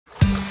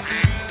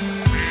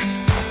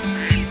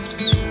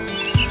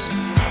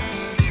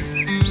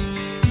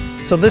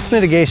So this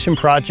mitigation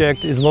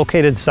project is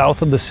located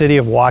south of the city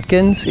of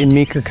Watkins in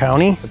Meeker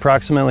County,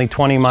 approximately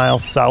 20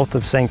 miles south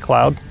of St.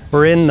 Cloud.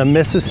 We're in the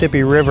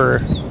Mississippi River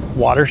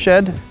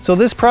watershed. So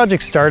this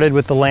project started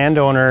with the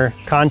landowner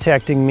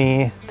contacting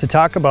me to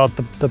talk about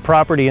the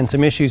property and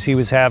some issues he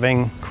was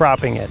having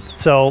cropping it.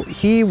 So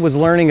he was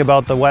learning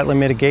about the wetland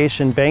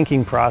mitigation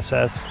banking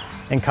process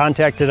and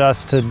contacted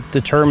us to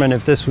determine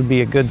if this would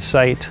be a good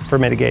site for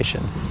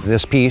mitigation.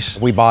 This piece,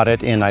 we bought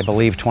it in, I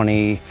believe,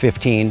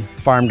 2015.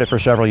 Farmed it for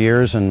several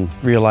years and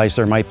realized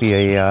there might be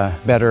a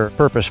better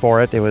purpose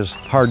for it. It was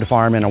hard to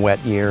farm in a wet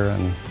year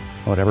and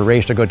whatever,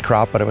 raised a good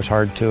crop, but it was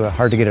hard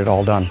to get it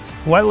all done.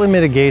 Wetland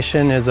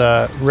mitigation is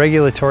a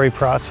regulatory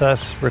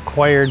process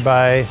required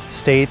by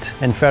state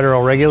and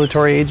federal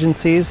regulatory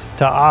agencies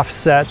to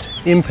offset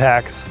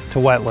impacts to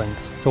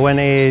wetlands. So when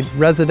a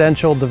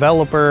residential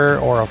developer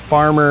or a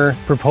farmer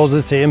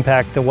proposes to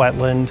impact a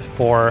wetland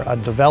for a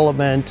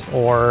development,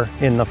 or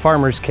in the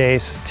farmer's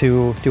case,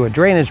 to do a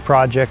drainage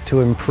project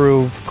to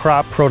improve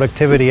crop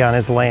productivity on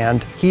his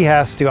land, he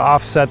has to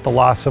offset the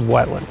loss of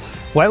wetlands.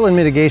 Wetland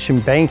mitigation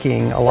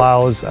banking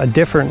allows a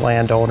different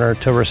landowner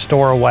to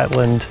restore a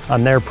wetland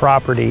on their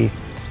property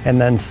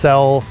and then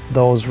sell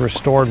those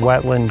restored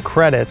wetland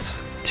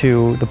credits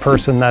to the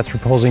person that's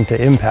proposing to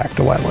impact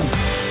a wetland.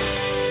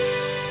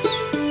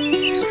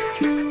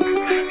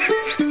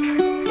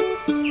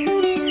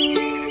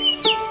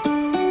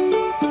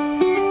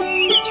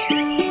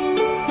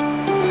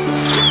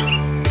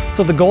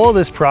 So the goal of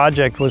this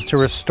project was to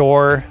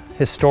restore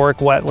historic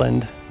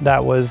wetland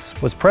that was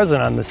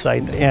present on the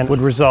site and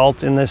would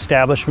result in the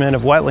establishment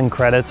of wetland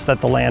credits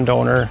that the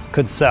landowner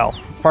could sell.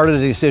 Part of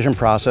the decision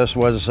process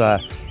was,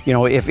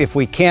 if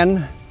we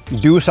can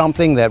do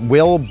something that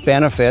will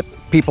benefit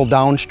people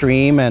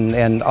downstream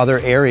and other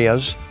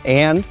areas,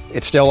 and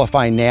it's still a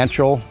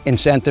financial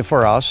incentive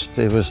for us,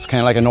 it was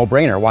kind of like a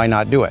no-brainer. Why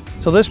not do it?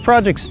 So this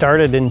project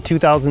started in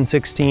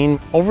 2016.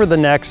 Over the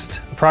next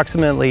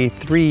approximately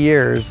 3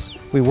 years,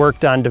 we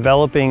worked on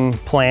developing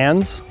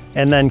plans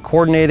and then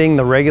coordinating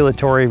the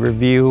regulatory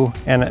review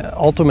and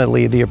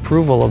ultimately the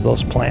approval of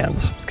those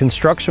plans.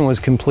 Construction was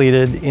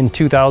completed in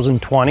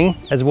 2020,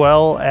 as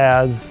well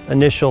as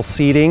initial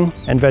seeding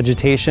and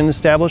vegetation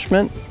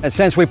establishment. And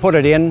since we put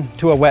it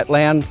into a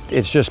wetland,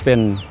 it's just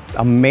been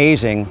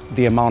amazing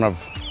the amount of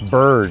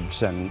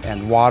birds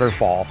and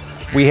waterfall.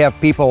 We have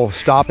people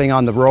stopping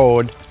on the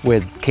road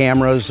with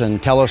cameras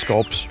and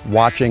telescopes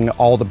watching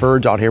all the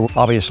birds out here.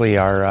 Obviously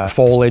our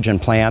foliage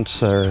and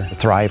plants are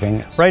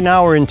thriving. Right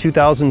now we're in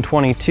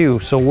 2022,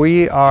 so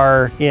we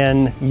are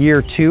in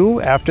year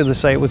 2 after the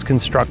site was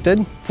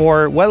constructed.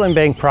 For wetland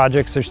bank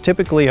projects, there's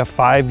typically a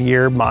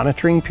 5-year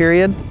monitoring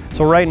period.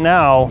 So right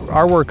now,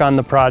 our work on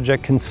the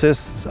project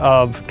consists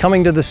of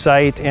coming to the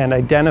site and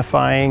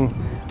identifying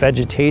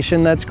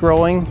vegetation that's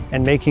growing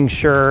and making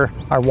sure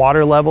our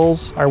water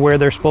levels are where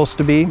they're supposed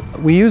to be.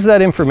 We use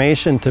that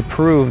information to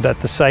prove that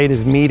the site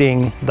is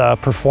meeting the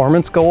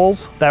performance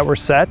goals that were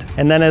set.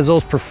 And then as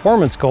those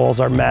performance goals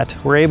are met,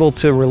 we're able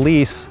to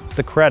release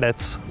the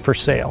credits for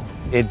sale.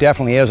 It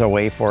definitely is a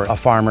way for a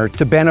farmer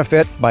to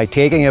benefit by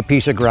taking a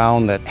piece of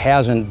ground that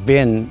hasn't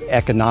been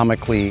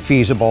economically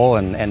feasible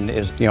and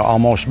is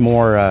almost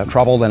more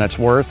trouble than it's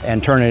worth,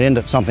 and turn it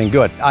into something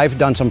good. I've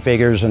done some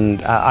figures,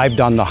 and I've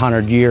done the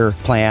 100-year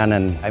plan,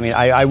 and I mean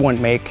I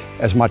wouldn't make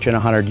as much in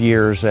 100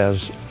 years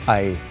as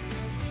I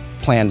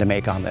plan to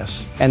make on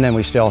this. And then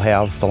we still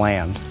have the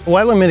land.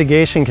 Wetland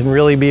mitigation can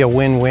really be a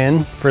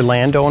win-win for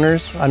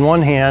landowners. On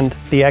one hand,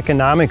 the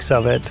economics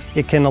of it,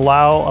 it can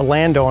allow a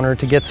landowner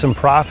to get some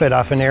profit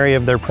off an area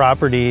of their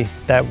property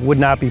that would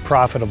not be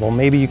profitable.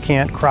 Maybe you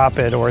can't crop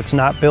it, or it's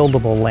not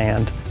buildable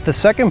land. The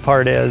second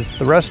part is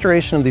the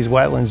restoration of these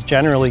wetlands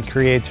generally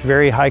creates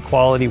very high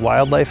quality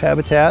wildlife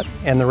habitat,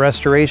 and the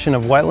restoration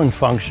of wetland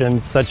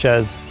functions such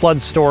as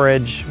flood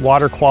storage,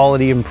 water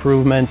quality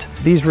improvement.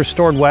 These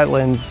restored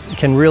wetlands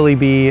can really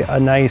be a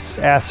nice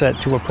asset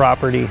to a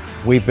property.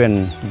 We've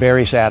been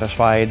very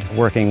satisfied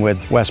working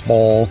with Wes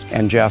Bowl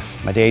and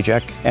Jeff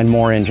Madejek and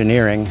More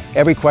Engineering.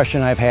 Every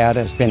question I've had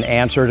has been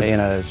answered in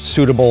a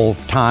suitable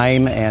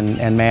time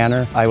and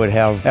manner. I would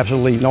have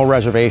absolutely no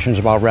reservations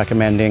about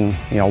recommending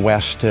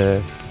Wes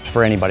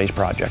for anybody's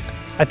project.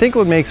 I think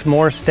what makes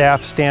more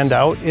staff stand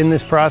out in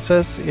this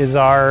process is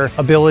our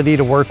ability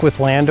to work with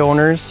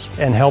landowners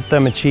and help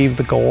them achieve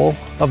the goal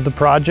of the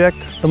project.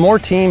 The More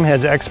team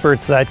has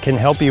experts that can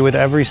help you with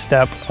every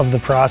step of the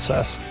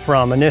process,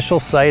 from initial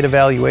site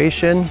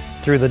evaluation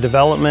through the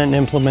development and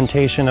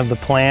implementation of the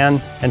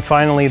plan, and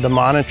finally the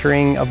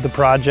monitoring of the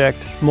project.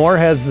 More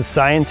has the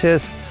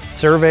scientists,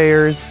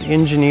 surveyors,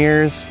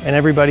 engineers, and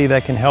everybody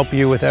that can help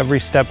you with every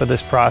step of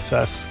this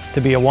process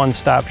to be a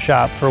one-stop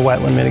shop for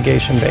wetland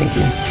mitigation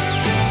banking.